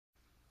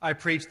I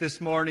preach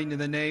this morning in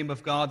the name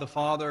of God the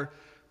Father,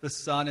 the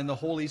Son, and the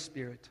Holy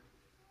Spirit.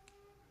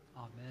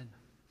 Amen.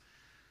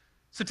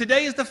 So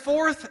today is the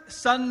fourth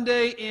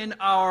Sunday in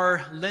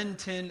our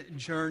Lenten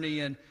journey,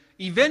 and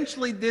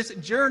eventually this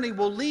journey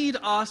will lead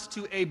us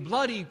to a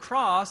bloody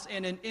cross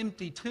and an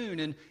empty tomb.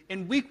 And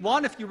in week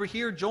one, if you were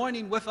here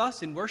joining with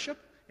us in worship,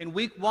 in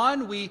week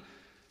one we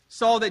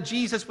saw that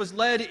Jesus was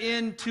led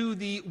into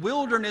the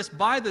wilderness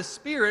by the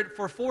Spirit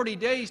for 40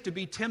 days to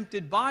be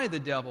tempted by the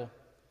devil.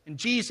 And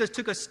Jesus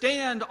took a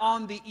stand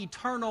on the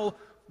eternal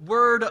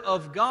Word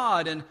of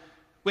God. And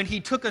when he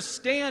took a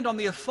stand on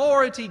the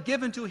authority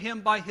given to him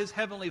by his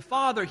heavenly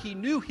Father, he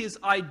knew his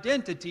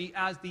identity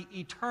as the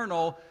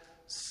eternal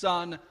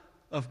Son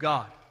of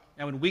God.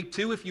 Now in week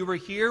two, if you were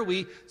here,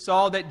 we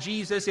saw that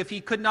Jesus, if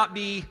he could not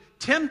be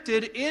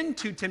tempted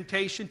into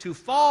temptation, to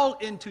fall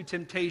into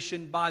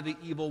temptation by the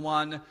evil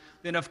one,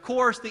 then of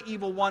course the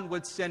evil one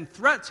would send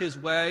threats his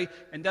way,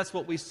 and that's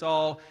what we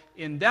saw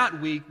in that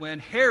week when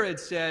Herod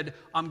said,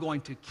 "I'm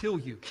going to kill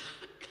you."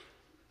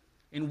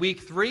 In week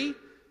three,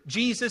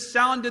 Jesus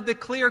sounded the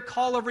clear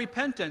call of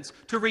repentance,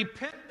 to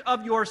repent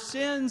of your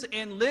sins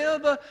and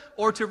live,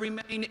 or to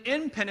remain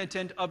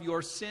impenitent of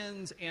your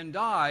sins and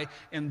die.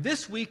 And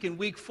this week, in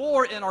week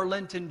four in our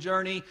Lenten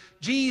journey,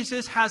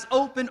 Jesus has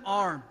open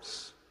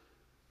arms.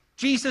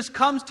 Jesus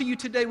comes to you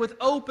today with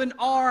open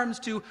arms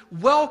to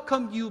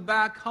welcome you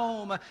back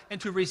home and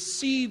to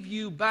receive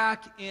you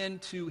back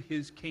into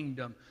his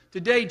kingdom.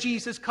 Today,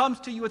 Jesus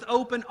comes to you with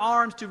open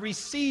arms to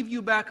receive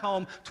you back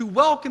home, to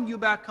welcome you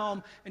back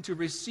home, and to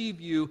receive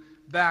you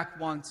back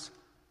once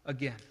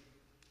again.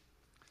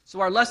 So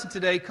our lesson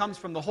today comes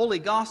from the Holy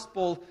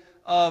Gospel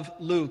of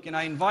Luke. And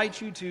I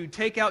invite you to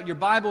take out your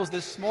Bibles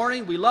this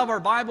morning. We love our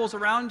Bibles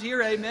around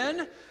here,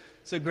 amen?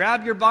 So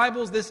grab your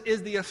Bibles. This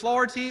is the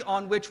authority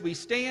on which we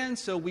stand,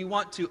 so we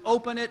want to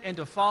open it and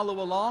to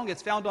follow along.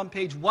 It's found on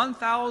page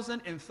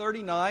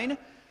 1039.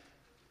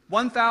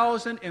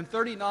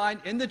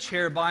 1039 in the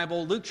Chair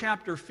Bible, Luke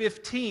chapter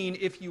 15,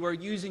 if you are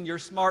using your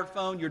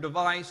smartphone, your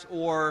device,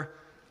 or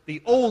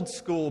the old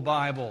school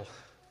Bible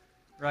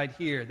right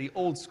here, the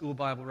old school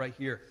Bible right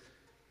here.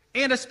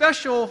 And a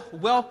special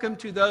welcome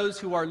to those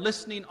who are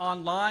listening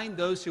online,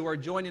 those who are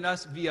joining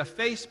us via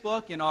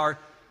Facebook in our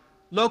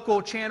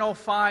local Channel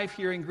 5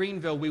 here in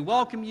Greenville. We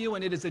welcome you,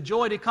 and it is a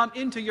joy to come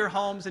into your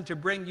homes and to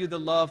bring you the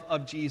love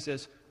of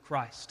Jesus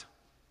Christ.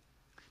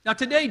 Now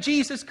today,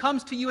 Jesus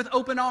comes to you with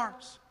open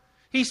arms.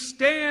 He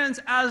stands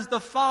as the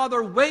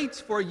Father waits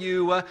for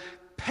you,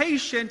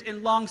 patient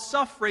and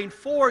long-suffering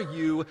for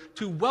you,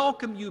 to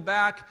welcome you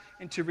back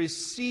and to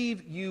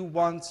receive you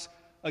once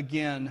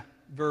again.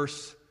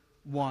 Verse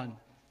 1.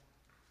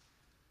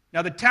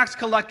 Now the tax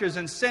collectors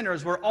and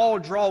sinners were all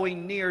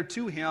drawing near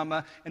to him,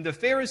 and the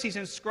Pharisees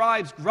and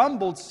scribes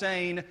grumbled,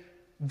 saying,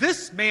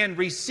 "This man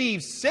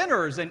receives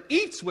sinners and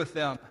eats with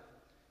them."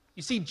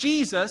 You see,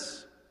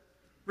 Jesus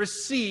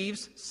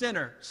receives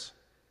sinners.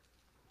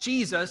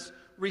 Jesus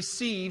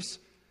receives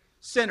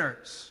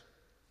sinners.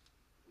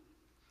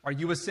 Are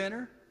you a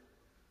sinner?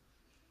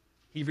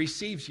 He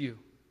receives you.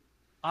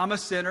 I'm a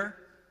sinner.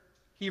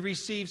 He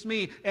receives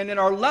me. And in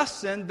our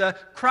lesson, the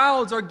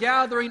crowds are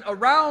gathering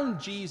around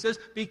Jesus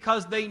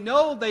because they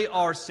know they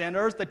are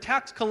sinners. The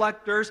tax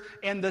collectors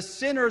and the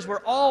sinners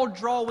were all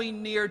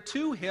drawing near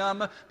to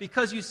him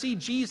because, you see,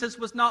 Jesus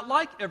was not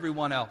like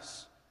everyone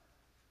else.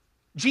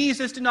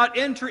 Jesus did not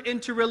enter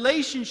into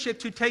relationship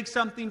to take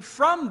something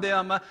from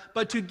them,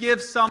 but to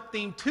give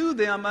something to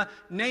them,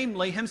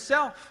 namely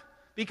himself.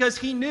 Because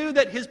he knew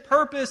that his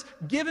purpose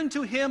given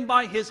to him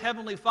by his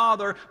heavenly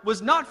Father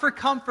was not for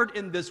comfort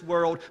in this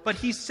world, but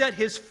he set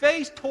his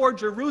face toward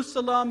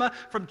Jerusalem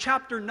from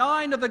chapter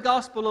 9 of the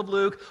Gospel of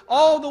Luke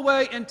all the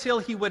way until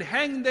he would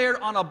hang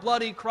there on a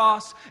bloody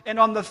cross, and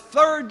on the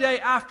third day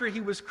after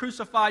he was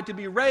crucified to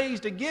be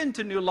raised again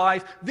to new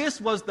life. This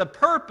was the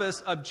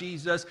purpose of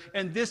Jesus,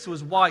 and this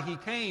was why he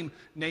came,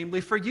 namely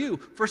for you,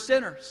 for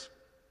sinners.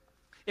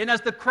 And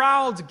as the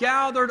crowds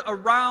gathered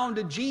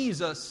around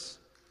Jesus,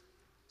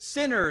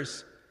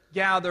 sinners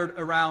gathered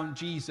around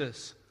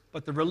Jesus,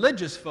 but the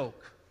religious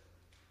folk,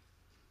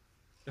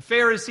 the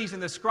Pharisees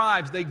and the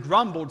scribes, they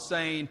grumbled,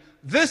 saying,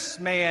 "This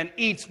man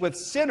eats with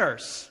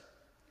sinners,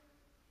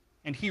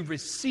 and he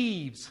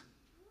receives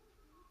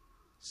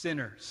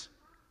sinners."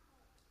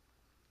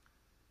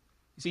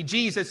 You see,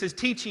 Jesus is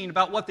teaching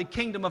about what the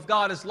kingdom of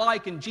God is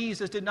like, and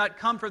Jesus did not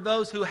come for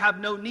those who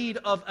have no need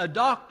of a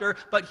doctor,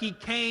 but he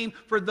came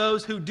for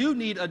those who do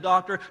need a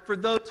doctor, for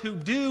those who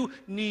do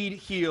need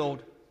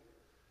healed.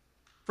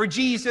 For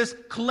Jesus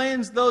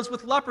cleansed those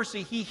with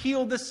leprosy. He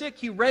healed the sick.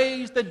 He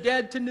raised the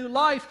dead to new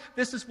life.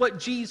 This is what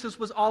Jesus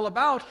was all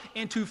about.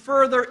 And to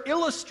further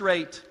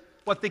illustrate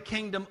what the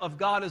kingdom of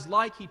God is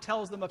like, he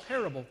tells them a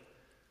parable.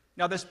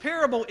 Now, this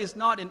parable is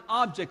not an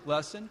object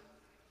lesson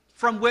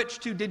from which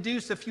to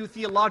deduce a few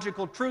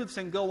theological truths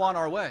and go on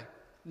our way.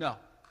 No.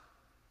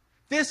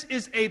 This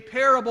is a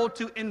parable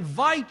to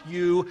invite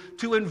you,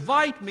 to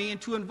invite me,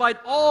 and to invite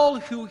all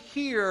who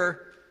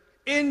hear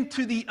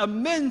into the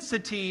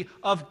immensity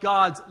of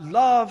God's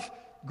love,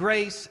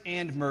 grace,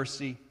 and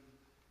mercy.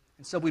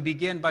 And so we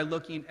begin by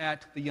looking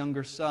at the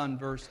younger son,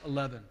 verse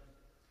 11.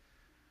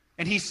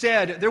 And he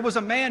said, there was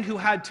a man who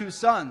had 2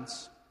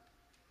 sons.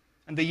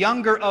 And the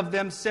younger of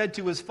them said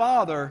to his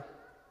father,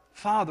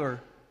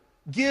 Father,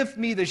 give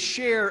me the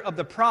share of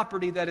the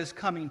property that is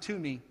coming to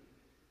me.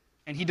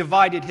 And he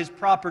divided his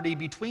property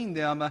between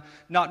them.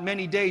 Not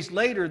many days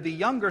later, the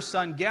younger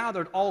son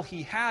gathered all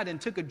he had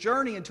and took a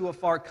journey into a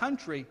far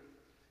country.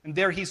 And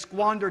there he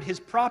squandered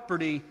his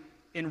property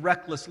in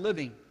reckless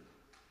living.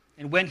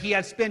 And when he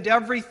had spent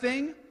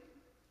everything,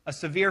 a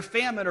severe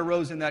famine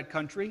arose in that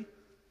country,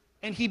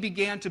 and he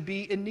began to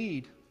be in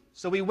need.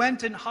 So he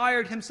went and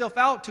hired himself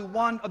out to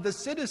one of the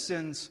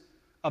citizens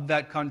of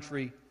that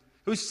country,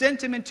 who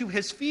sent him into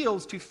his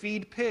fields to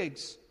feed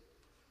pigs.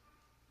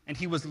 And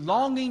he was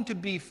longing to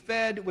be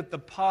fed with the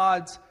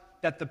pods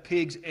that the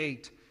pigs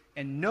ate,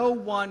 and no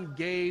one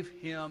gave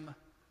him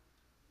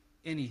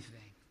anything.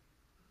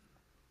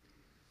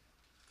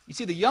 You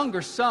see, the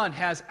younger son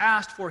has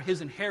asked for his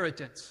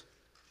inheritance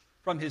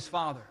from his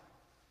father.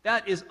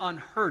 That is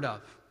unheard of.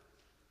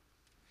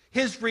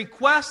 His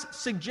request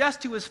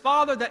suggests to his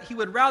father that he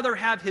would rather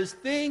have his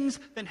things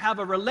than have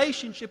a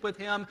relationship with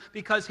him,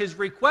 because his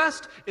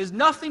request is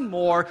nothing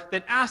more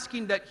than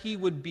asking that he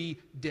would be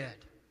dead.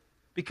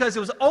 Because it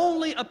was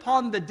only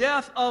upon the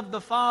death of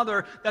the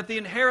father that the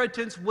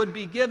inheritance would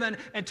be given.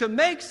 And to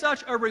make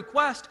such a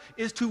request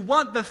is to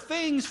want the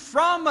things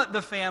from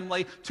the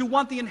family, to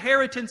want the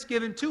inheritance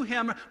given to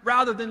him,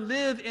 rather than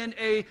live in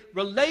a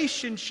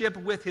relationship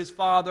with his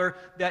father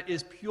that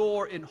is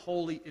pure and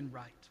holy and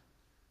right.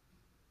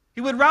 He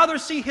would rather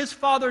see his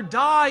father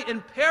die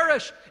and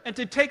perish and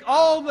to take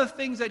all the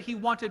things that he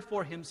wanted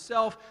for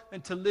himself than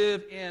to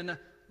live in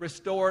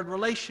restored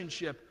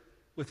relationship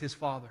with his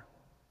father.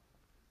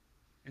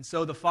 And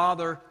so the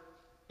father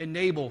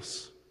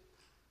enables.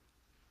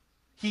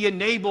 He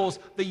enables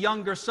the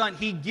younger son.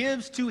 He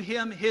gives to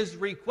him his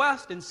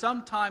request, and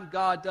sometime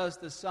God does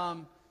the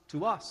same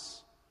to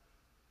us.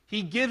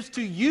 He gives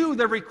to you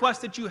the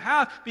request that you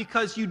have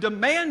because you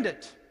demand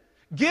it.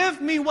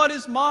 Give me what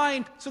is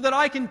mine so that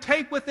I can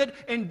take with it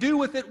and do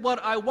with it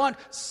what I want.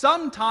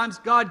 Sometimes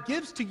God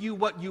gives to you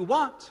what you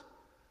want,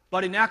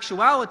 but in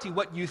actuality,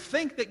 what you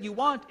think that you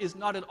want is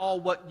not at all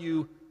what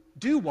you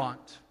do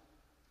want.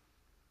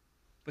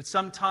 But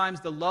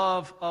sometimes the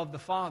love of the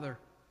Father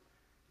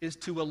is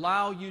to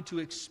allow you to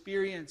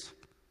experience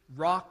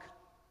rock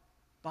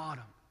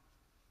bottom.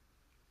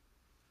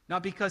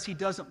 Not because He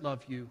doesn't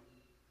love you,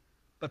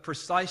 but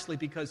precisely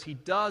because He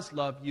does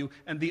love you.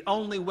 And the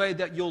only way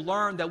that you'll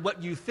learn that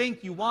what you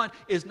think you want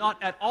is not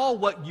at all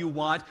what you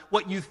want.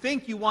 What you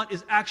think you want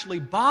is actually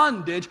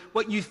bondage.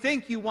 What you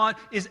think you want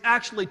is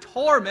actually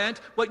torment.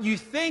 What you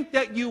think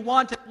that you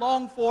want and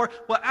long for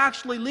will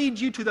actually lead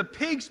you to the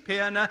pig's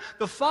pen.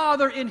 The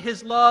Father in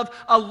His love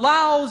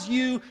allows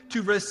you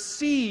to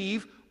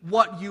receive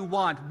what you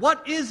want.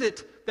 What is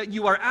it that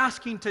you are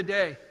asking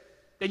today,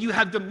 that you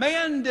have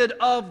demanded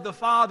of the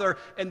Father,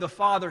 and the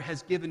Father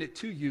has given it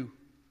to you?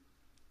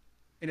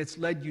 And it's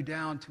led you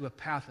down to a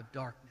path of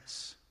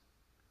darkness.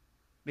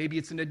 Maybe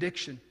it's an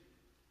addiction.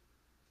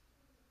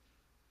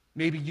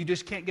 Maybe you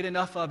just can't get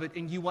enough of it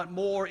and you want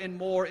more and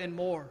more and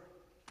more.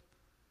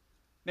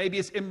 Maybe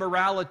it's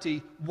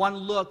immorality. One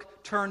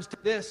look turns to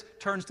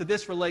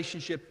this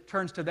relationship,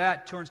 turns to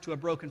that, turns to a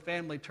broken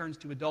family, turns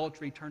to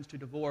adultery, turns to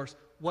divorce.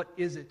 What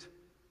is it?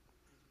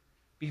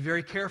 Be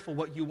very careful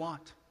what you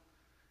want.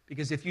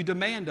 Because if you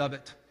demand of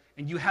it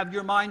and you have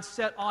your mind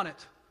set on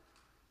it,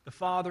 the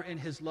Father in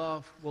His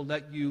love will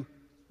let you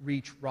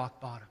reach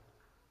rock bottom.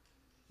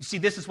 You see,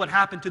 this is what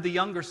happened to the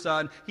younger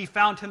son. He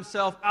found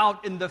himself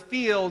out in the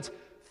fields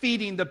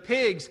feeding the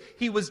pigs.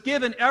 He was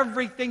given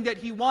everything that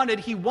he wanted.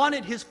 He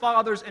wanted his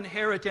father's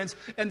inheritance,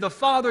 and the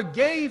Father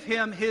gave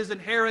him his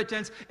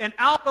inheritance. And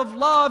out of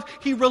love,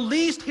 He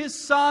released his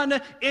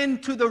son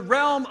into the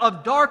realm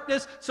of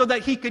darkness so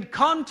that he could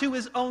come to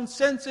his own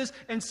senses.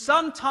 And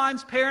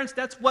sometimes, parents,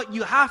 that's what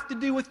you have to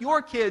do with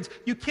your kids.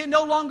 You can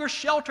no longer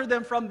shelter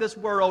them from this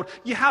world.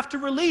 You have to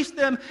release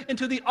them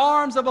into the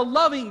arms of a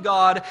loving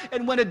God.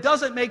 And when it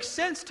doesn't make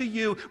sense to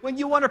you, when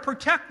you want to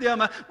protect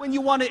them, when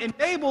you want to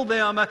enable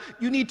them,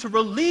 you need to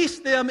release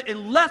them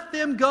and let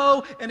them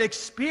go and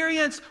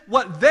experience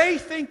what they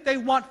think they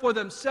want for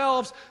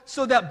themselves,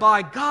 so that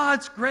by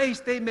God's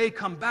grace they may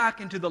come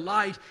back into the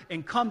light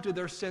and come to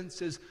their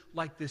senses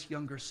like this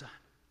younger son.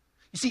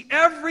 You see,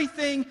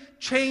 everything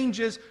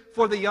changes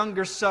for the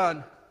younger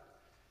son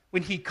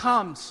when he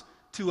comes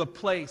to a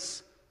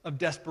place of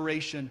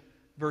desperation.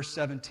 Verse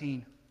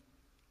 17.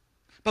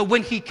 But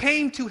when he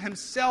came to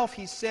himself,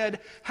 he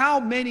said, "How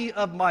many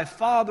of my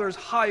father's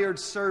hired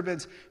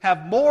servants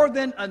have more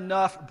than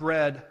enough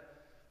bread,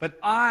 but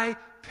I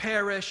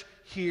perish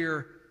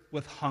here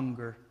with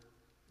hunger?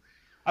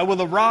 I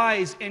will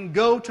arise and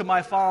go to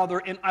my father,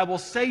 and I will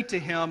say to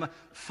him,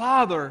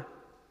 Father,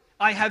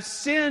 I have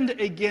sinned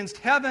against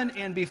heaven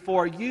and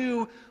before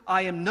you.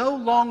 I am no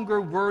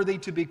longer worthy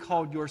to be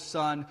called your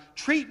son.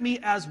 Treat me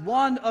as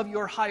one of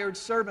your hired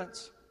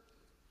servants."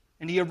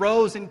 And he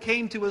arose and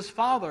came to his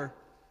father.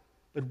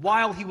 But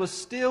while he was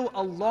still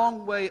a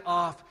long way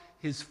off,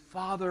 his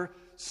father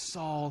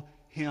saw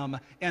him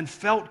and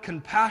felt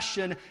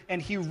compassion,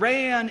 and he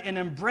ran and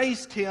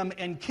embraced him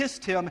and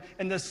kissed him.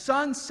 And the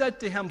son said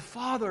to him,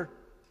 Father,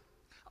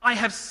 I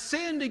have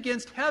sinned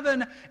against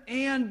heaven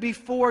and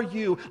before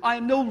you. I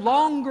am no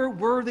longer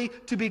worthy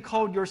to be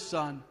called your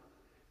son.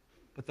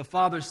 But the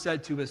father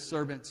said to his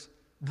servants,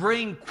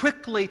 Bring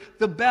quickly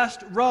the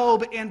best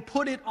robe and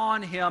put it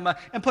on him,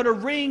 and put a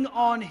ring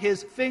on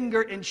his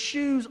finger and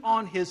shoes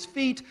on his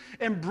feet,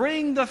 and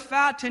bring the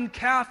fattened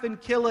calf and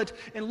kill it,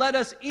 and let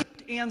us eat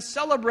and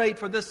celebrate,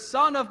 for this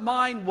son of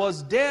mine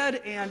was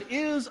dead and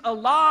is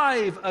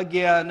alive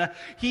again.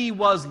 He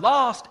was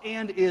lost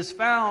and is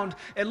found.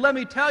 And let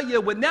me tell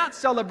you, when that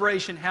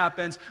celebration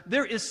happens,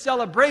 there is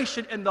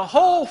celebration in the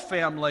whole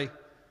family.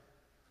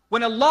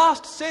 When a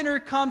lost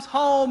sinner comes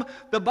home,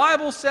 the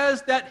Bible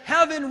says that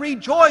heaven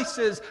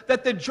rejoices,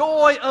 that the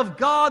joy of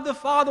God the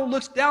Father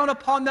looks down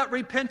upon that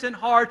repentant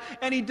heart,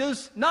 and He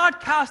does not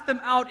cast them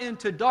out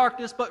into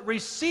darkness, but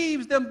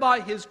receives them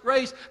by His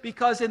grace,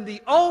 because in the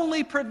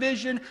only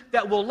provision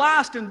that will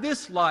last in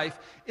this life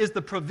is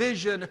the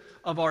provision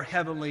of our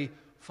Heavenly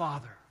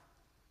Father.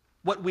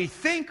 What we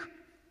think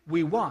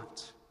we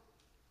want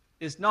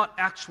is not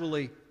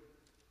actually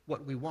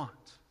what we want.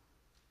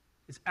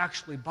 It's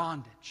actually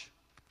bondage.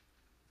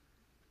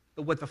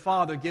 But what the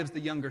father gives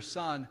the younger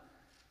son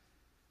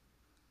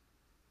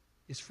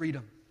is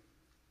freedom.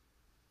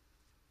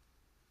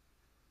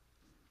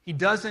 He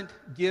doesn't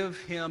give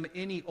him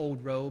any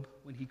old robe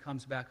when he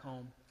comes back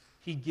home.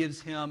 He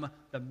gives him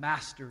the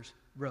master's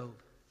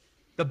robe,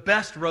 the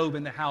best robe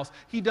in the house.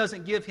 He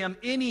doesn't give him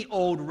any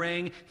old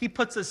ring. He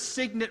puts a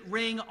signet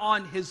ring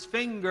on his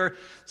finger,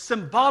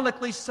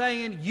 symbolically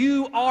saying,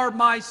 You are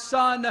my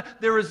son.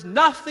 There is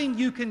nothing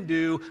you can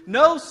do,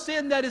 no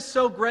sin that is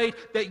so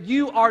great that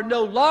you are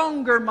no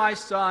longer my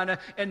son.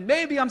 And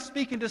maybe I'm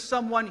speaking to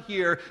someone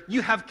here.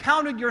 You have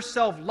counted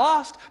yourself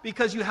lost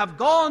because you have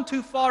gone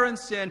too far in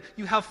sin.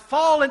 You have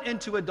fallen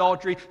into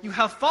adultery. You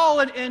have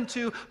fallen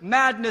into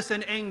madness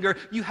and anger.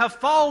 You have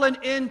fallen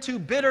into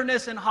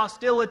bitterness and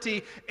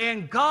hostility.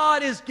 And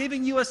God is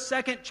giving you a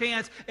second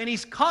chance, and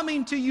He's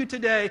coming to you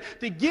today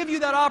to give you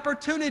that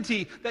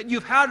opportunity that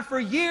you've had for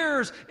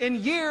years and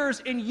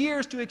years and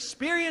years to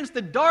experience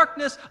the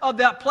darkness of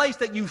that place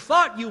that you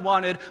thought you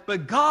wanted.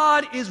 But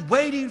God is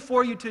waiting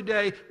for you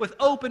today with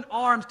open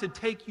arms to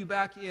take you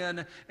back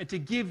in and to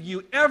give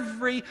you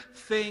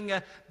everything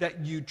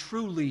that you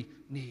truly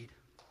need.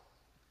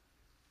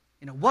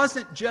 And it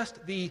wasn't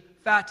just the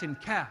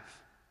fattened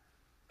calf,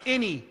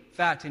 any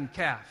fattened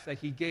calf that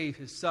He gave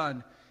His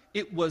son.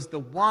 It was the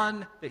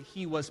one that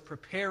He was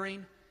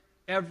preparing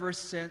ever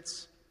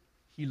since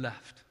He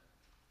left.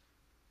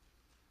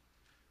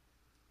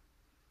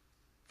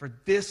 For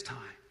this time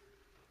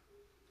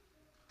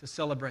to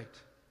celebrate.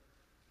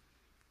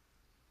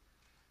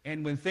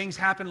 And when things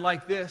happen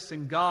like this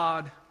and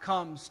God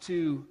comes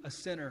to a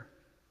sinner,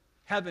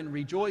 heaven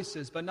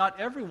rejoices, but not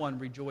everyone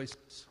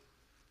rejoices.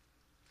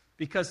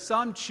 Because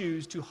some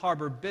choose to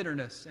harbor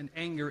bitterness and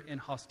anger and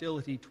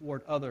hostility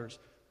toward others.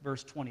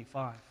 Verse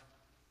 25.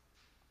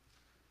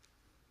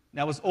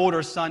 Now his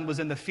older son was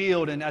in the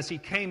field, and as he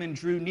came and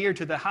drew near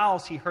to the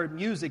house, he heard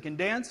music and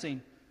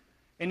dancing.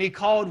 And he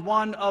called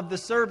one of the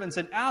servants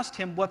and asked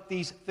him what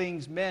these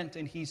things meant.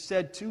 And he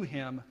said to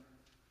him,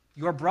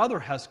 Your brother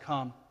has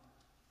come,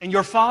 and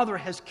your father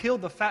has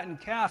killed the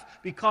fattened calf,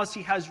 because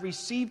he has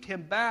received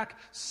him back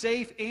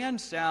safe and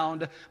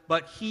sound.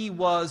 But he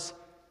was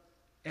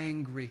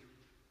angry.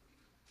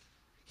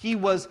 He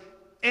was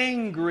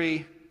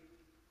angry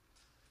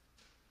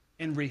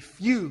and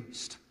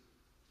refused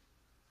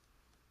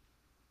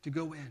to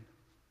go in.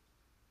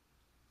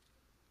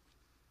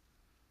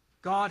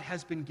 God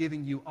has been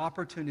giving you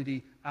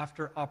opportunity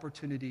after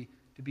opportunity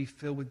to be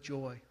filled with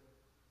joy.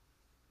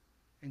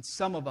 And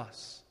some of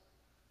us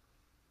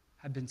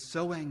have been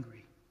so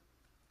angry,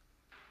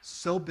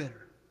 so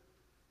bitter,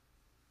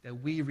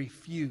 that we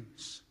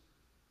refuse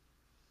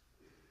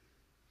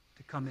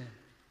to come in.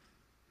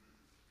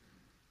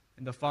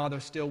 And the Father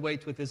still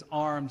waits with His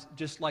arms,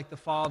 just like the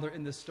father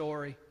in the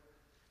story.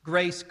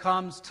 Grace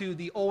comes to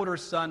the older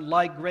son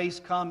like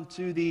grace come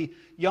to the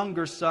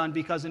younger son,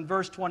 because in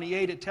verse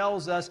 28 it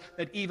tells us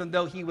that even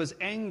though he was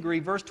angry,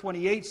 verse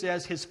 28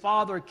 says his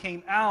father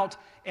came out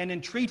and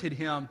entreated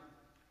him.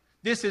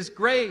 This is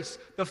grace.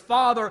 The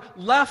father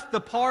left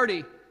the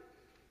party,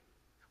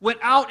 went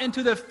out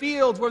into the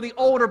fields where the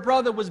older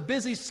brother was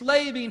busy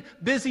slaving,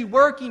 busy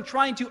working,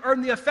 trying to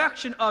earn the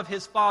affection of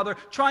his father,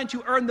 trying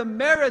to earn the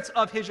merits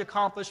of his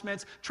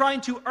accomplishments, trying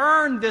to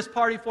earn this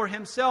party for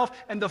himself.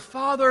 And the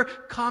father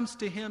comes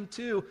to him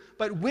too.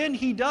 But when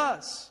he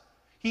does,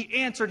 he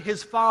answered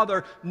his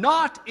father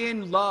not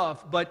in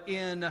love, but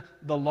in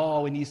the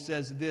law. And he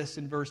says this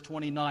in verse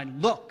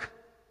 29, Look,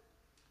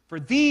 for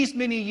these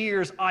many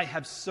years I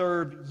have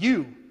served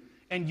you,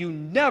 and you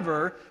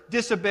never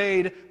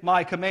disobeyed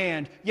my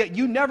command. Yet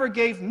you never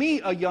gave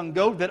me a young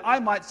goat that I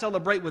might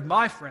celebrate with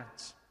my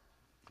friends.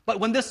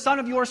 But when this son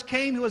of yours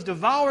came who has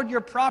devoured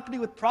your property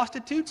with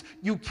prostitutes,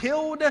 you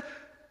killed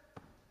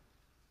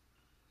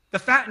The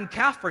fattened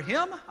calf for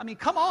him? I mean,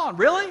 come on,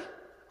 really?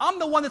 I'm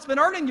the one that's been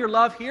earning your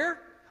love here.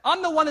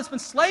 I'm the one that's been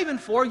slaving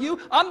for you.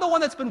 I'm the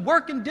one that's been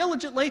working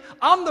diligently.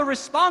 I'm the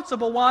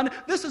responsible one.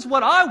 This is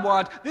what I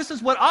want. This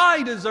is what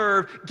I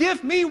deserve.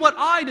 Give me what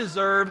I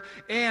deserve.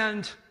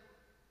 And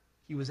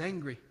he was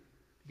angry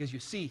because, you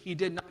see, he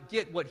did not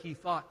get what he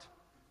thought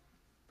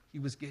he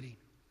was getting.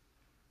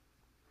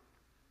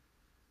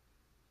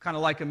 Kind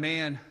of like a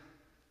man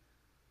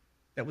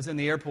that was in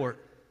the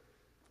airport.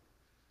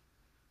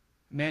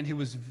 A man who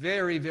was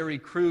very, very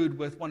crude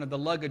with one of the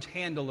luggage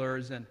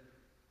handlers, and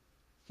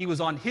he was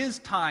on his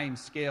time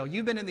scale.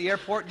 You've been in the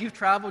airport, you've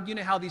traveled, you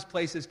know how these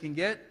places can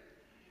get.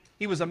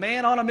 He was a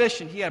man on a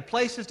mission. He had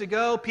places to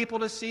go, people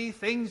to see,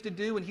 things to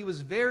do, and he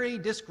was very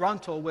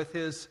disgruntled with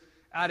his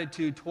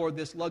attitude toward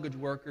this luggage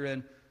worker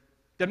and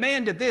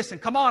demanded this,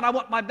 and come on, I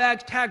want my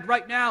bags tagged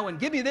right now, and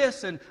give me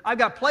this, and I've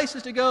got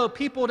places to go,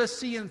 people to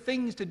see, and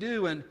things to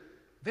do, and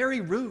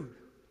very rude.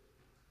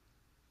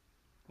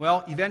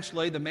 Well,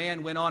 eventually the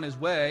man went on his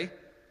way.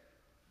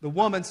 The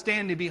woman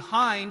standing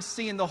behind,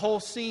 seeing the whole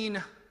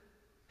scene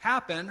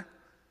happen,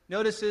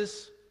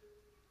 notices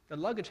the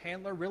luggage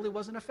handler really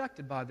wasn't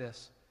affected by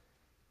this.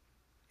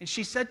 And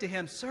she said to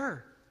him,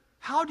 "Sir,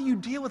 how do you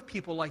deal with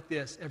people like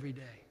this every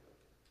day?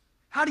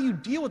 How do you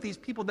deal with these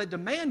people that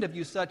demand of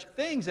you such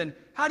things? And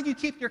how do you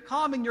keep your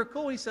calm and your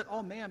cool?" And he said,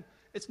 "Oh, ma'am,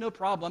 it's no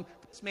problem.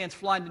 This man's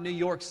flying to New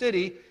York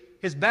City.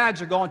 His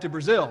bags are going to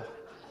Brazil.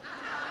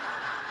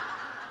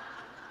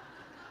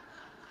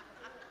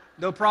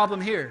 No problem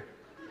here.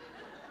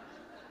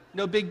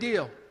 No big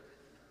deal."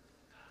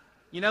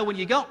 You know, when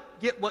you don't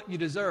get what you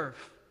deserve,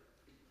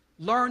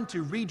 learn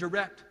to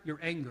redirect your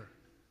anger.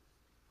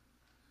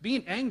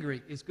 Being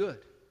angry is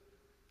good,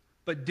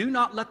 but do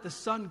not let the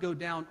sun go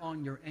down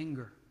on your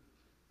anger.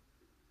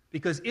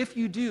 Because if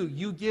you do,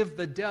 you give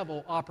the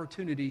devil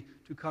opportunity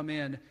to come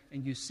in,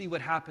 and you see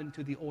what happened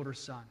to the older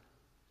son.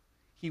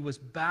 He was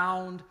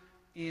bound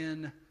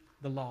in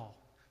the law.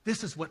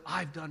 This is what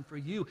I've done for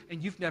you,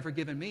 and you've never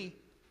given me.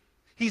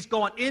 He's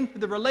gone into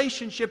the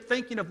relationship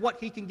thinking of what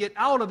he can get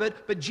out of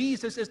it, but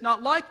Jesus is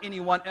not like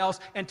anyone else.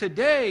 And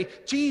today,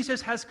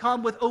 Jesus has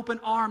come with open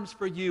arms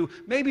for you.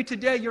 Maybe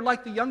today you're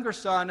like the younger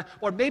son,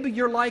 or maybe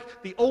you're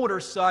like the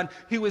older son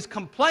who is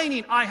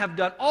complaining, "I have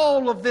done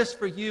all of this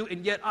for you,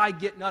 and yet I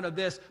get none of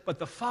this." But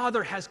the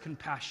Father has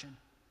compassion.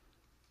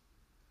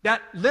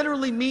 That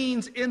literally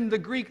means in the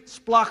Greek,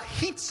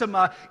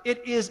 splachitsima,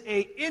 it is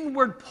an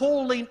inward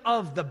pulling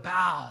of the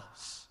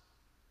bowels.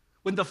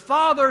 When the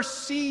father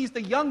sees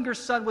the younger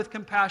son with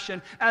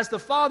compassion, as the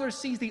father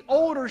sees the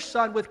older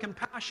son with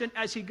compassion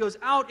as he goes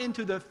out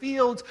into the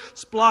fields,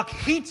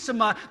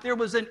 splachitsima, there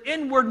was an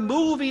inward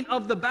moving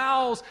of the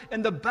bowels,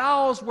 and the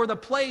bowels were the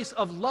place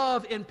of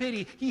love and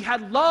pity. He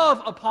had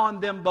love upon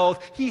them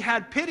both. He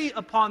had pity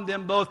upon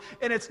them both.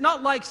 And it's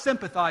not like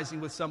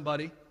sympathizing with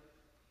somebody.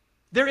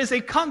 There is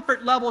a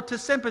comfort level to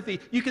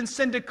sympathy. You can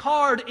send a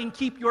card and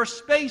keep your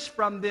space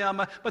from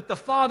them, but the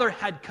father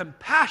had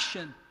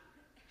compassion.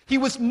 He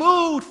was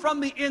moved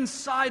from the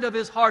inside of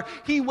his heart.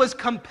 He was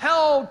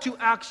compelled to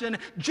action,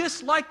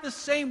 just like the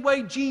same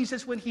way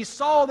Jesus, when he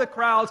saw the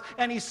crowds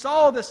and he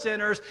saw the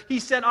sinners, he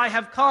said, "I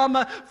have come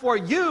for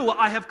you.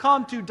 I have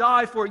come to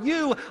die for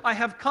you. I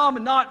have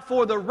come not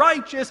for the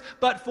righteous,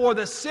 but for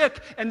the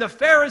sick." And the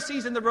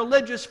Pharisees and the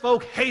religious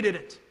folk hated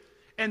it.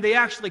 And they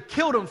actually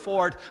killed him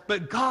for it.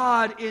 But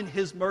God, in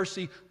his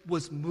mercy,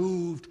 was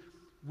moved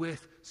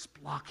with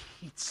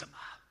splachitsima,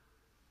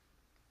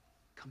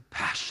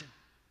 compassion.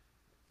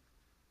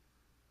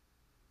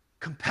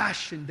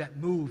 Compassion that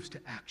moves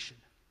to action.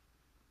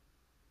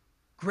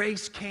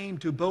 Grace came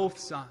to both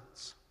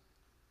sons,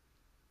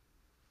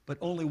 but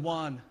only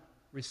one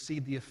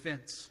received the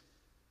offense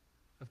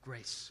of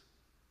grace.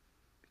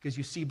 Because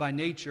you see, by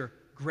nature,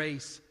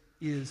 grace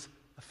is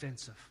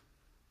offensive.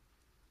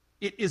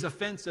 It is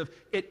offensive.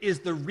 It is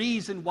the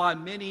reason why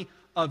many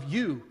of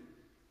you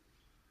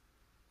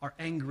are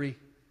angry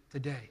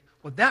today.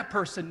 Well, that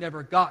person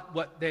never got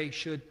what they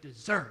should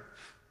deserve.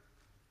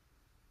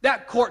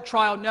 That court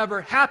trial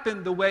never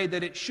happened the way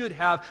that it should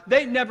have.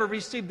 They never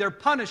received their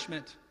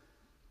punishment.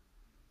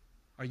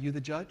 Are you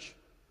the judge?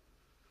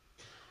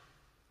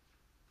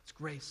 It's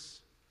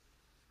grace.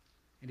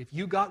 And if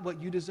you got what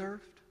you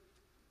deserved,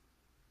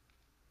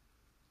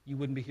 you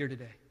wouldn't be here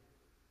today.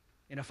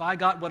 And if I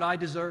got what I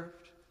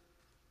deserved,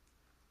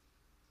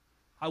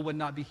 I would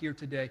not be here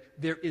today.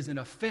 There is an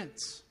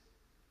offense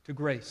to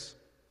grace.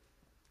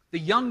 The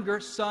younger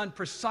son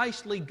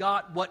precisely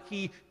got what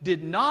he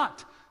did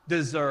not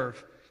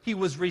deserve. He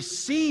was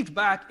received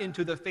back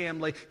into the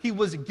family. He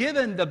was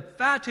given the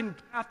fattened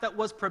calf that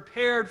was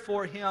prepared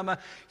for him.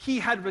 He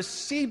had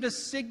received a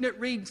signet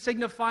ring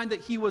signifying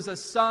that he was a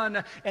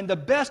son, and the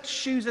best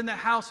shoes in the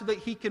house so that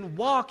he can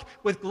walk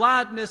with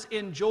gladness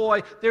and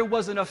joy. There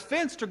was an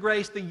offense to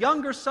grace. The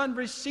younger son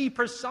received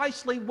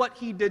precisely what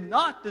he did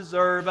not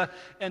deserve,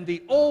 and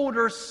the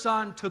older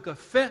son took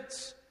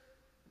offense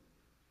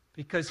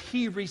because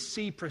he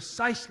received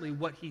precisely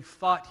what he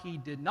thought he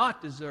did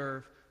not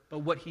deserve, but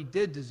what he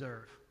did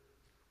deserve.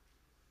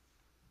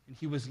 And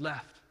he was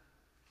left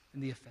in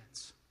the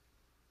offense.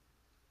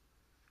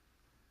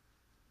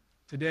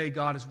 Today,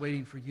 God is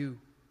waiting for you.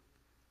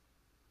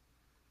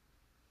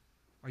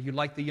 Are you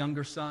like the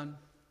younger son?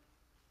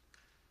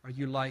 Are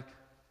you like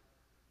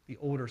the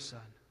older son?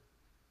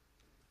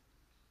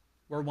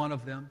 We're one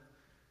of them.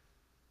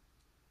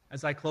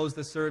 As I close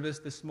the service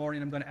this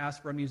morning, I'm going to ask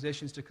for our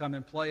musicians to come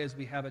and play as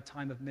we have a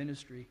time of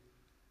ministry.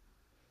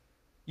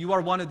 You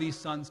are one of these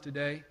sons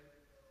today.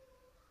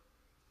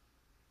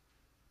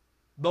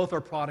 Both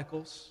are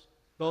prodigals.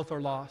 Both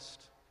are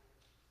lost.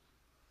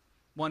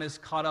 One is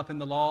caught up in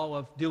the law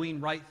of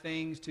doing right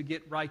things to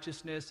get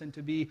righteousness and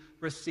to be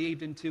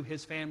received into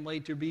his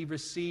family, to be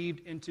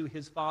received into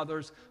his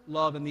Father's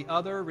love. And the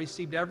other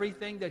received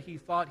everything that he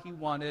thought he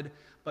wanted,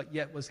 but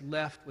yet was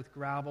left with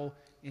gravel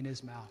in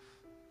his mouth.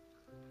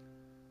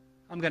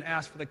 I'm going to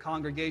ask for the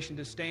congregation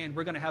to stand.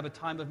 We're going to have a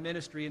time of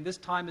ministry, and this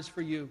time is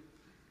for you.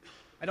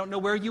 I don't know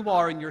where you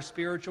are in your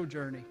spiritual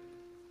journey,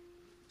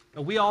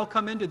 but we all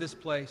come into this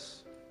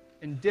place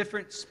in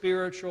different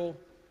spiritual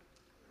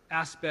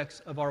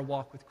aspects of our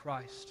walk with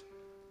Christ.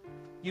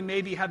 You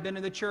maybe have been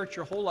in the church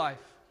your whole life.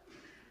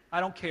 I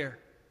don't care.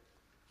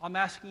 I'm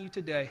asking you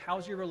today,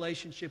 how's your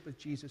relationship with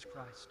Jesus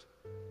Christ?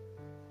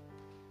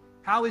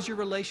 How is your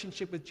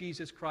relationship with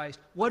Jesus Christ?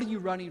 What are you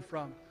running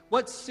from?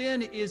 What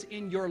sin is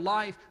in your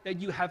life that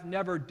you have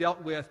never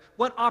dealt with?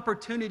 What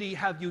opportunity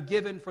have you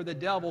given for the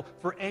devil,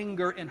 for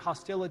anger and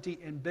hostility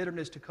and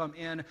bitterness to come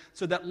in,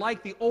 so that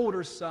like the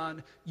older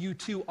son, you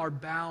too are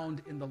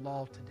bound in the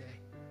law today?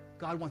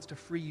 God wants to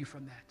free you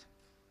from that.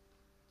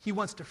 He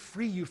wants to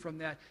free you from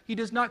that. He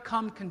does not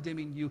come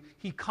condemning you.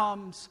 He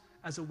comes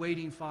as a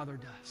waiting father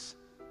does.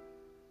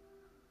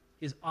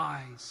 His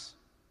eyes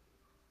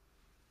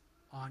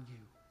on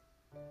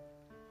you.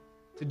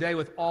 Today,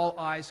 with all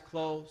eyes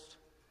closed,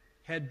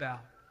 head bowed.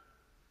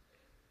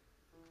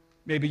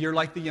 Maybe you're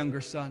like the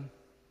younger son.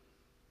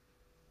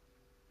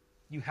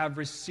 You have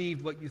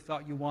received what you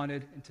thought you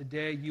wanted, and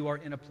today you are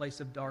in a place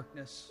of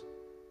darkness.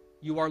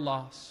 You are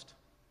lost.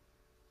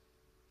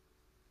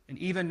 And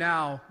even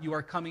now, you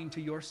are coming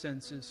to your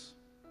senses.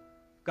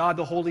 God,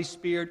 the Holy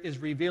Spirit, is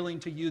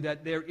revealing to you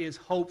that there is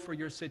hope for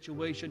your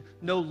situation.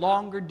 No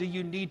longer do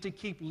you need to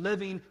keep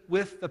living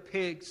with the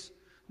pigs.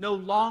 No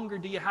longer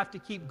do you have to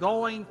keep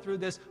going through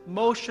this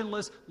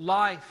motionless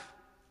life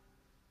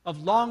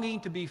of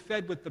longing to be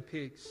fed with the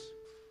pigs.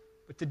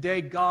 But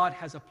today, God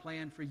has a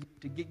plan for you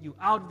to get you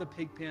out of the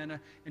pig pen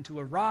and to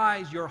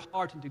arise your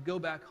heart and to go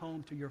back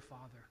home to your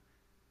Father.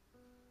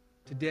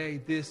 Today,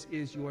 this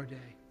is your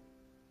day.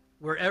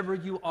 Wherever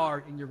you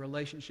are in your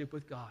relationship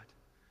with God,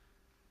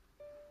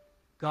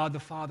 God the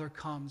Father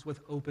comes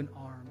with open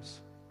arms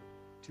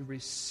to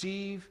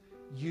receive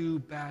you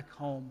back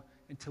home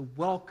and to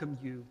welcome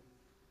you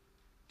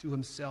to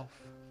himself.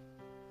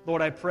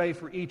 Lord, I pray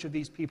for each of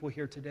these people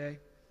here today.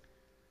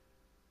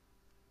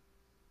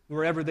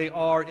 Wherever they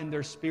are in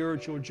their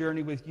spiritual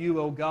journey with you,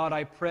 oh God,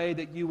 I pray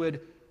that you would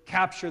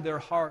capture their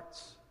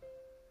hearts,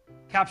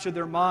 capture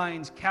their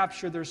minds,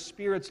 capture their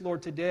spirits,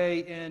 Lord, today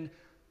in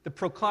the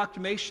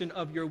proclamation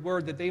of your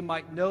word, that they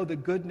might know the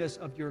goodness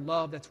of your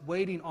love that's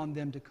waiting on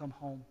them to come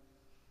home.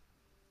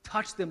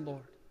 Touch them,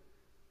 Lord,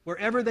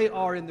 wherever they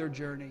are in their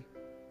journey.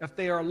 If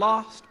they are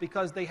lost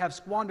because they have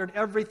squandered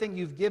everything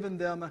you've given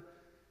them,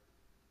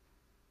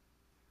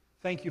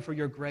 thank you for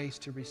your grace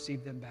to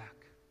receive them back.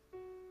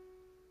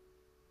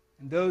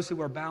 And those who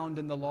are bound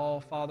in the law,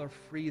 Father,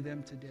 free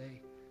them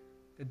today,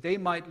 that they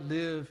might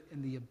live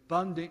in the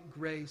abundant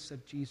grace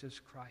of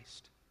Jesus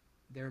Christ,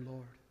 their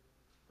Lord.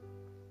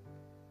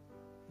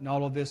 In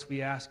all of this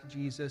we ask,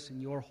 Jesus, in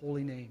your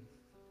holy name.